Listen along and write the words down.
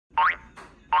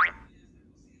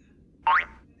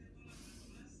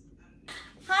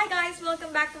guys,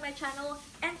 welcome back to my channel,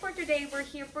 and for today we're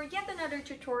here for yet another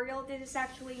tutorial. This is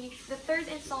actually the third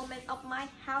installment of my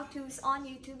how-tos on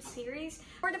YouTube series.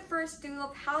 For the first two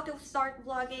of how to start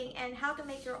vlogging and how to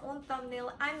make your own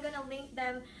thumbnail, I'm gonna link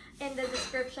them in the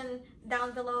description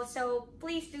down below, so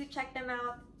please do check them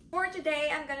out. For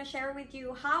today, I'm gonna share with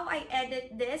you how I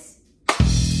edit this.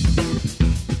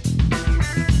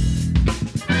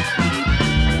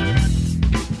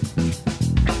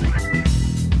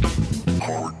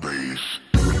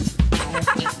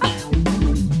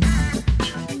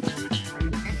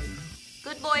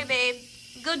 Good boy, babe.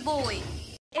 Good boy.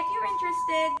 If you're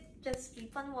interested, just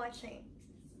keep on watching.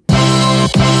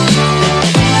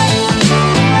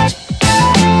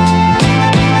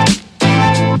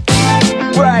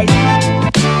 Right.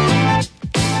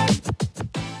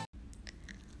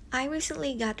 I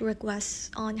recently got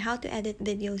requests on how to edit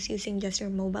videos using just your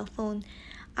mobile phone.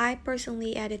 I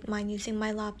personally edit mine using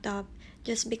my laptop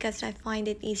just because I find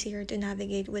it easier to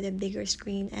navigate with a bigger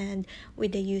screen and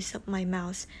with the use of my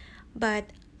mouse. But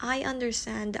I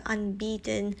understand the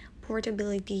unbeaten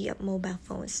portability of mobile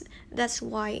phones. That's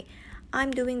why I'm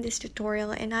doing this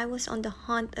tutorial, and I was on the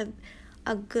hunt of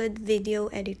a good video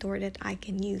editor that I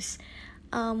can use.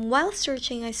 While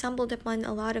searching, I stumbled upon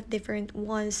a lot of different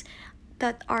ones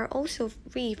that are also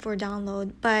free for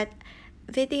download, but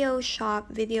Video Shop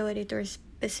video editor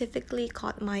specifically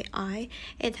caught my eye.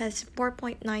 It has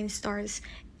 4.9 stars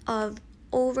of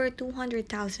over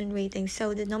 200,000 ratings,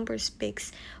 so the number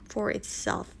speaks for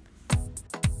itself.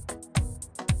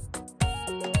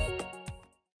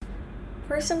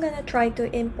 First, I'm gonna try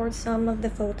to import some of the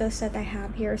photos that I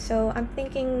have here. So I'm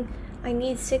thinking I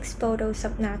need 6 photos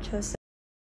of Nachos.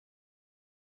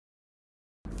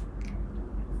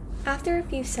 After a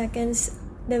few seconds,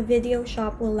 the Video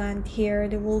Shop will land here.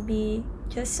 There will be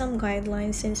just some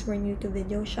guidelines since we're new to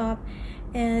Video Shop,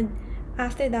 and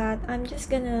after that, I'm just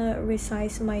gonna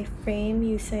resize my frame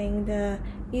using the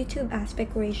YouTube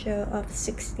aspect ratio of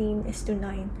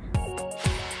 16:9.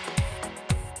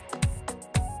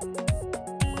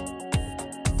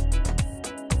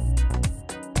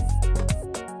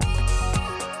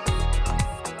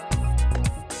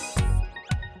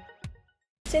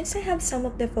 Since I have some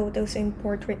of the photos in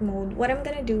portrait mode, what I'm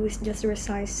gonna do is just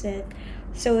resize it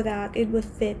so that it would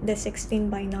fit the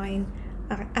 16:9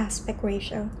 aspect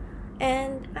ratio.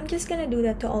 And I'm just gonna do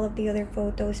that to all of the other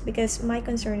photos because my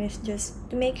concern is just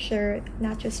to make sure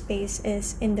Nachos' face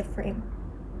is in the frame.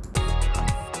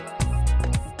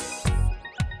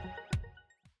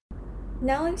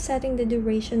 Now I'm setting the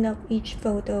duration of each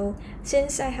photo,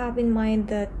 since I have in mind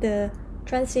that the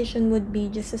transition would be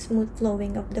just a smooth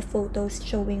flowing of the photos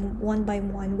showing one by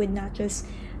one with Nachos'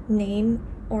 name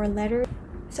or letter.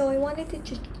 So I wanted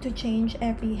to change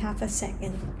every half a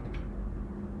second.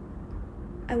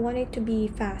 I want it to be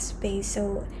fast-paced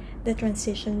so the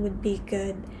transition would be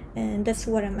good, and that's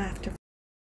what I'm after.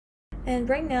 And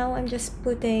right now I'm just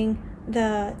putting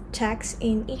the text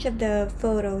in each of the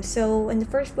photos. So in the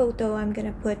first photo, I'm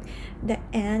gonna put the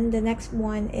N, the next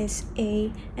one is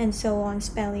A, and so on,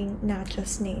 spelling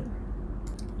Nachos' name.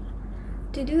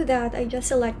 To do that, I just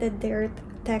selected their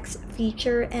text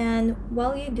feature, and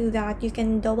while you do that, you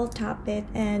can double tap it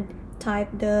and type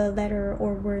the letter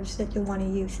or words that you want to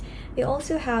use. They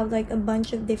also have like a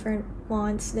bunch of different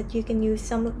fonts that you can use.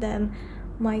 Some of them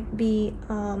might be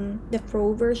the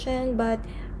pro version, but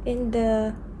in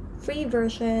the free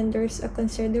version there's a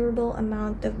considerable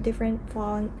amount of different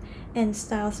font and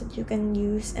styles that you can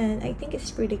use, and I think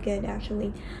it's pretty good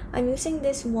actually. I'm using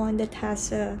this one that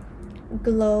has a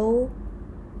glow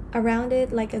around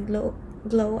it, like a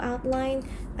glow outline.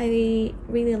 I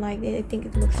really like it. I think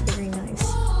it looks very nice.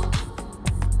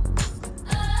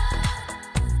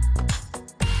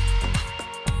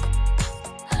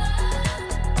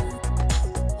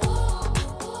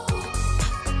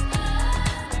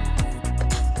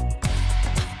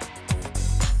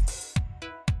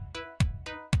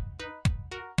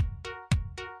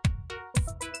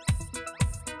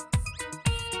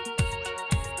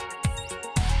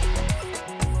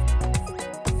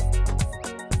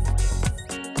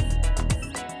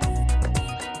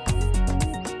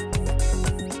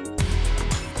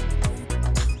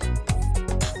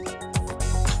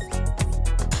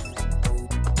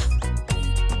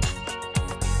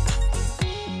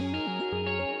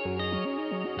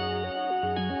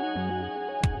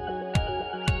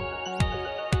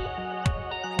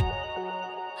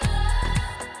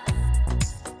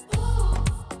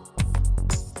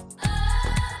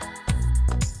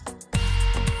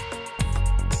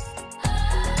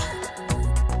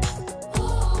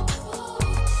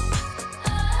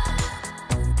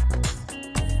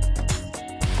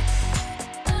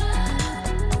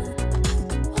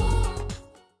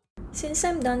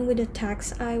 Once I'm done with the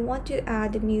text, I want to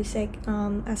add the music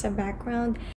as a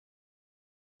background.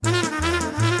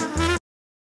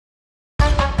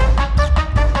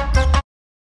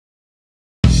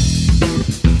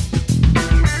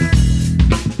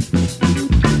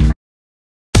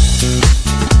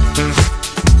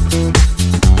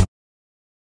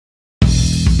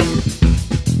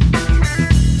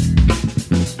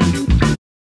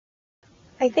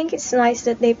 I think it's nice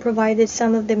that they provided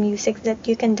some of the music that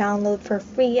you can download for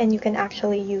free and you can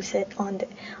actually use it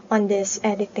on this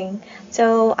editing.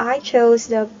 So I chose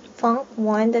the funk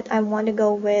one that I want to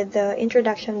go with the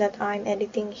introduction that I'm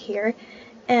editing here.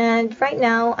 And right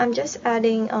now I'm just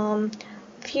adding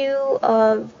few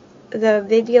of the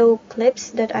video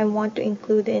clips that I want to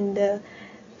include in the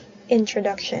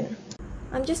introduction.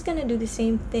 I'm just gonna do the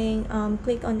same thing,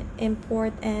 click on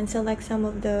import and select some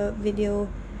of the video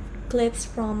clips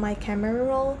from my camera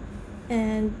roll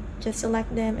and just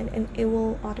select them, and it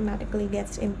will automatically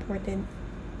get imported.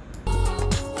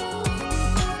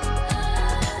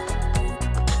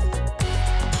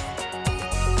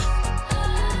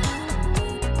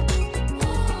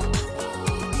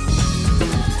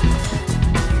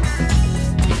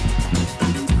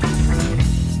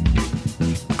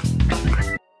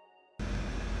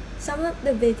 Some of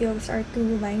the videos are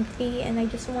too lengthy and I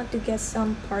just want to get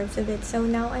some parts of it, so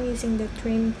now I'm using the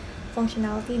trim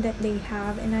functionality that they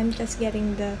have, and I'm just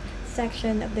getting the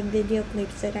section of the video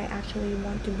clips that I actually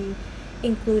want to be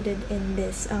included in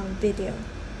this video.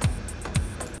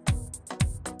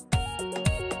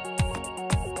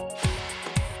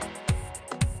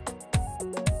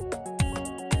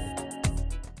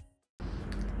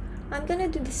 I'm gonna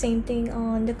do the same thing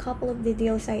on the couple of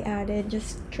videos I added,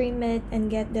 just trim it and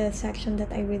get the section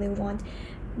that I really want,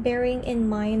 bearing in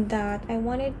mind that I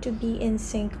want it to be in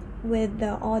sync with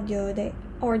the audio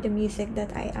or the music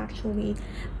that I actually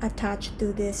attached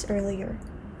to this earlier.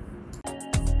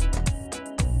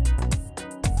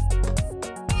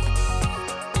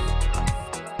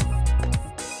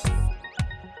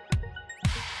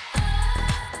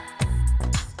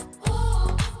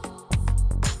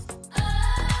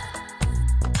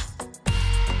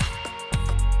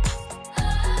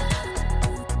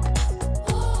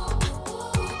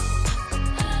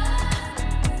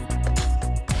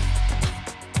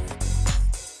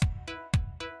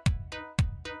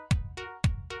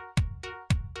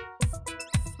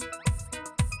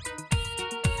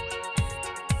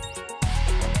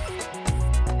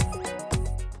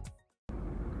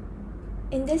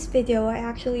 In this video, I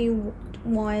actually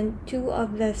want two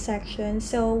of the sections,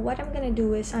 so what I'm gonna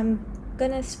do is I'm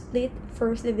gonna split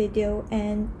first the video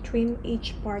and trim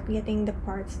each part, getting the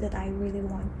parts that I really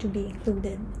want to be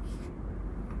included.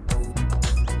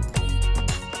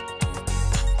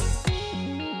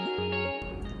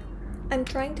 I'm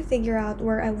trying to figure out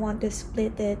where I want to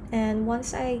split it, and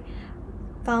once I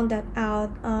found that out,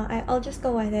 I'll just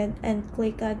go ahead and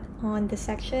click on the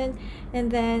section, and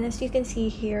then as you can see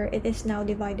here, it is now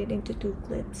divided into two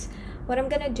clips. What I'm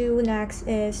gonna do next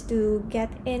is to get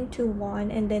into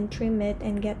one and then trim it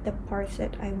and get the parts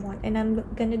that I want, and I'm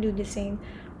gonna do the same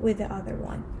with the other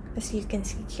one, as you can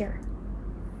see here.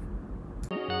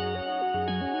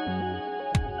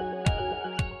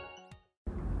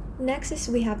 Next is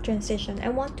we have transition. I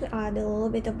want to add a little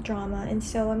bit of drama, and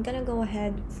so I'm gonna go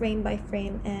ahead frame by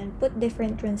frame and put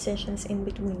different transitions in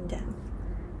between them.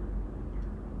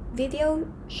 Video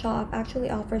Shop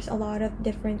actually offers a lot of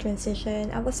different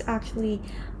transition. I was actually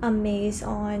amazed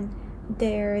on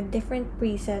their different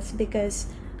presets because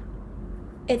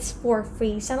it's for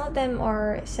free. Some of them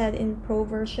are set in pro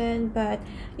version, but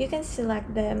you can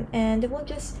select them and it will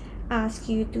just ask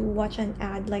you to watch an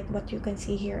ad like what you can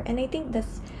see here, and I think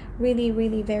that's really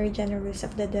very generous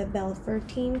of the developer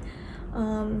team.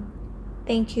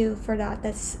 Thank you for that.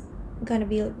 That's gonna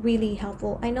be really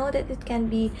helpful. I know that it can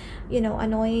be,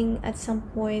 annoying at some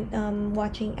point,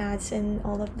 watching ads and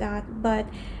all of that, but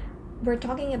we're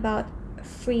talking about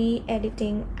free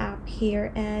editing app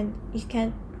here, and you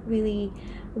can't really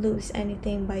lose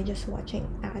anything by just watching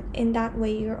ad. In that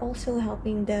way, you're also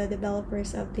helping the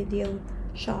developers of Video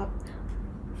Shop.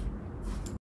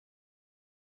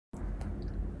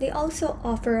 They also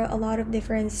offer a lot of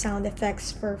different sound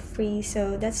effects for free,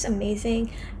 so that's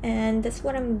amazing, and that's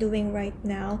what I'm doing right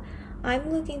now.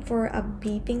 I'm looking for a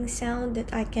beeping sound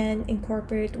that I can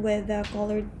incorporate with the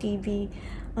colored TV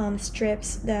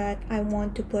strips that I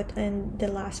want to put in the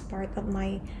last part of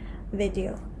my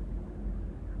video.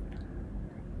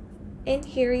 In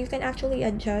here, you can actually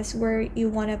adjust where you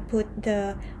want to put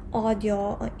the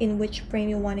audio in which frame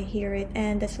you want to hear it,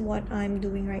 and that's what I'm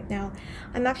doing right now.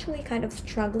 I'm actually kind of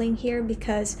struggling here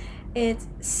because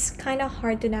it's kind of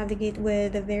hard to navigate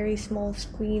with a very small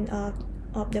screen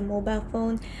of the mobile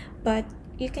phone, but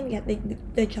you can get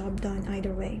the job done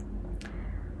either way.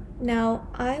 Now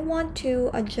I want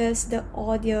to adjust the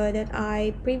audio that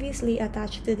I previously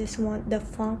attached to this one, the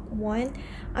funk one.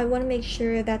 I want to make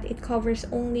sure that it covers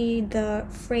only the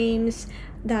frames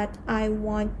that I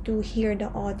want to hear the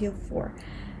audio for.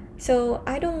 So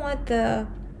I don't want the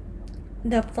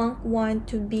funk one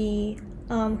to be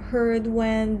heard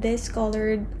when these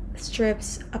colored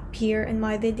strips appear in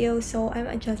my video, so I'm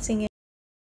adjusting it.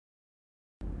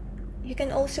 You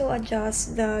can also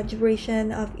adjust the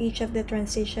duration of each of the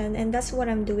transition, and that's what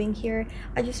I'm doing here.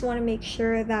 I just want to make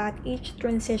sure that each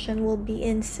transition will be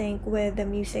in sync with the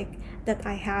music that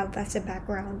I have as a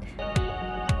background.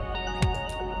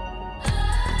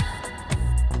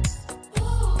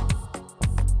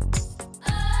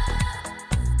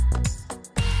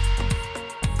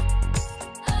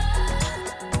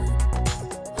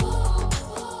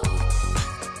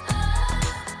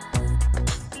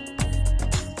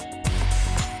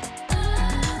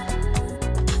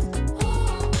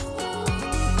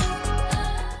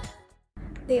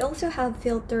 They also have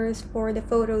filters for the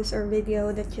photos or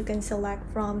video that you can select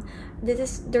from.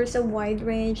 There's a wide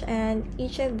range, and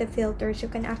each of the filters you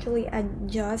can actually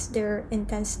adjust their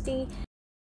intensity.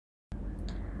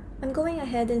 I'm going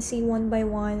ahead and see one by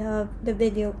one of the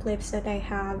video clips that I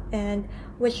have and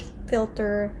which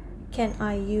filter can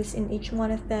I use in each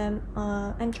one of them.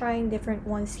 I'm trying different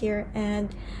ones here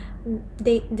and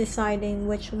deciding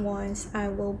which ones I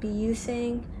will be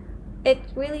using. It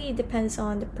really depends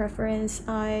on the preference.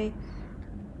 I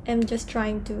am just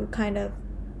trying to kind of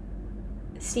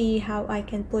see how I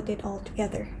can put it all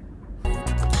together.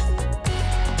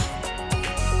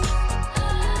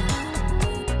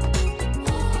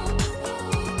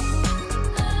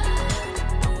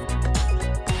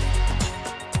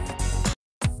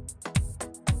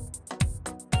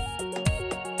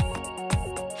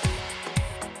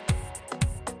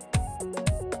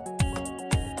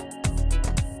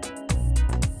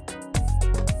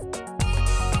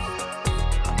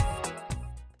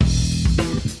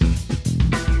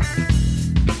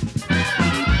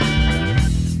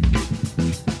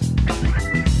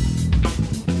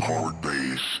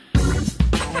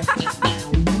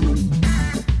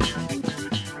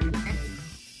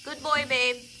 Good boy,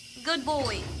 babe. Good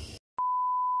boy.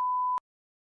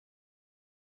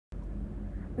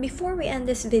 Before we end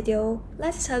this video,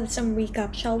 let's have some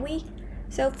recap, shall we?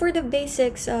 So for the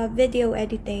basics of video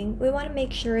editing, we want to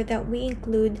make sure that we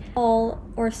include all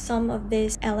or some of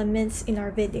these elements in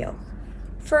our video.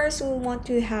 First, we want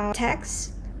to have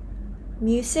text,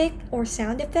 music or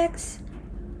sound effects,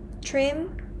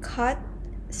 trim, cut,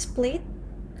 split,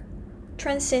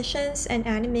 transitions and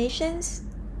animations,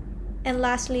 and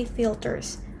lastly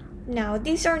filters. Now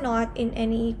these are not in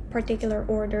any particular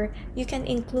order. You can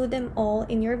include them all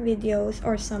in your videos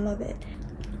or some of it.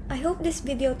 I hope this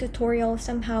video tutorial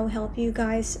somehow helped you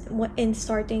guys in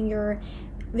starting your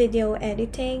video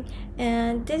editing,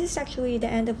 and this is actually the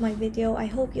end of my video. I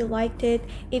hope you liked it.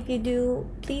 If you do,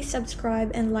 please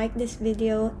subscribe and like this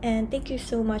video, and thank you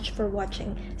so much for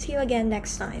watching. See you again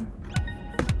next time.